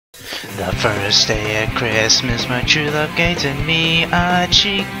The first day of Christmas, my true love gave to me a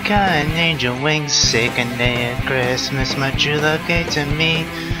chica and angel wings. Second day of Christmas, my true love gave to me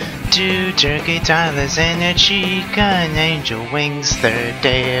 2 turkey tilers and a chica and angel wings. Third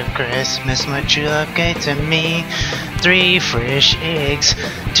day of Christmas, my true love gave to me 3 fresh eggs,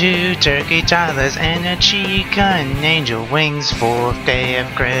 2 turkey tilers and a chica and angel wings. Fourth day of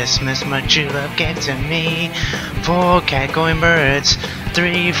Christmas, my true love gave to me 4 cat-going birds,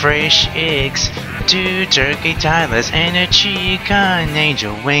 3 fresh eggs, 2 turkey tilers and a chica and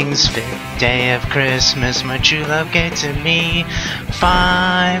angel wings. Fifth day of Christmas, my true love gave to me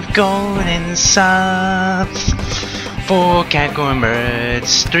 5 golden subs, 4 cat-going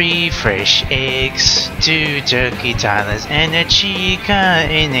birds, 3 fresh eggs, 2 turkey tilers and a chica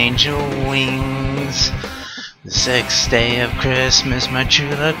and angel wings. The sixth day of Christmas, my true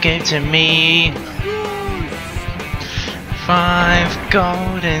love gave to me 5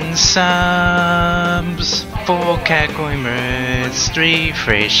 golden subs, 4 cat-going birds, 3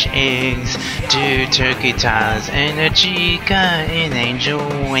 fresh eggs, 2 turkey tilers and a chica and angel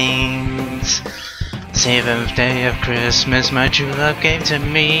wings. Seventh day of Christmas, my true love gave to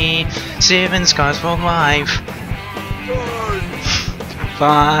me 7 scars for life,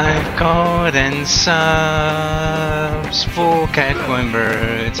 5 golden subs, 4 cat-going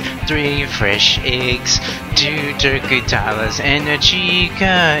birds, 3 fresh eggs, 2 turkey tilers and a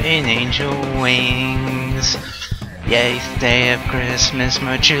chica and angel wings. The 8th day of Christmas,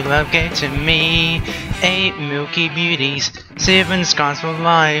 my true love gave to me 8 milky beauties, 7 scars for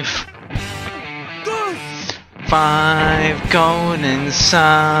life, 5 golden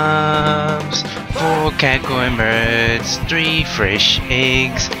subs, 4 cat-going birds, 3 fresh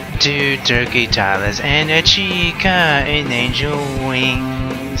eggs, 2 turkey tilers and a chica and angel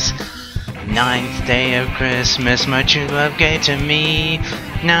wings. 9th day of Christmas, my true love gave to me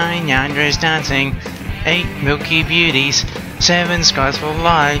 9 yanders dancing, 8 milky beauties, 7 scars for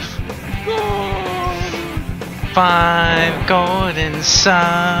life, 5 golden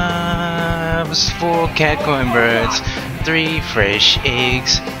subs, 4 cat-going birds, 3 fresh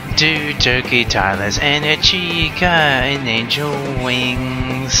eggs, 2 turkey tilers and a chica and angel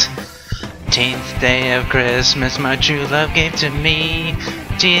wings. 10th day of Christmas, my true love gave to me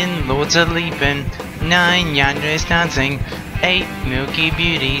 10 lords a leaping, 9 yanders dancing, 8 milky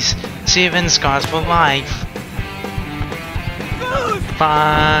beauties, 7 scars for life,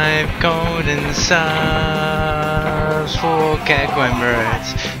 5 golden subs, 4 cat-going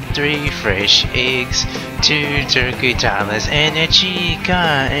birds, 3 fresh eggs, 2 turkey tilers and a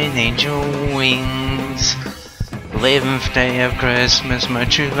chica and angel wings. 11th day of Christmas, my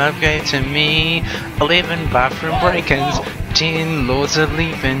true love gave to me 11 bathroom break-ins, 10 lords a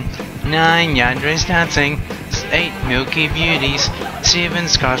leaping, 9 yanders dancing, 8 milky beauties, 7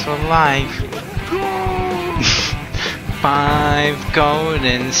 scars for life, 5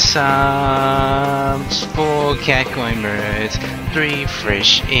 golden subs, 4 cat-going birds, 3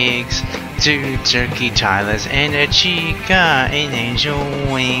 fresh eggs, 2 turkey tilers and a chica and angel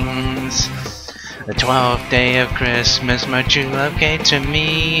wings. The 12th day of Christmas, my true love gave to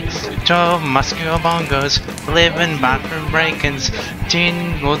me 12 muscular bongos, 11 bathroom break-ins,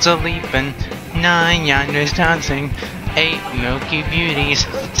 10 lords a leaping, 9 yanders dancing, 8 milky beauties,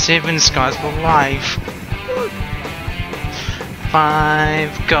 7 scars for life,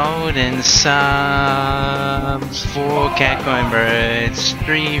 5 golden subs, 4 cat-going birds,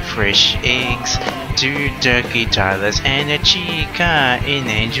 3 fresh eggs, 2 turkey tilers and a chica and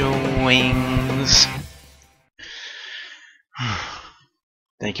angel wings.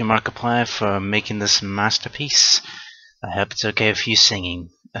 Thank you, Markiplier, for making this masterpiece. I hope it's okay with you singing.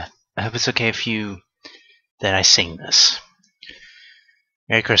 I hope it's okay with you that I sing this.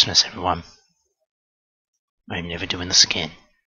 Merry Christmas, everyone. I'm never doing this again.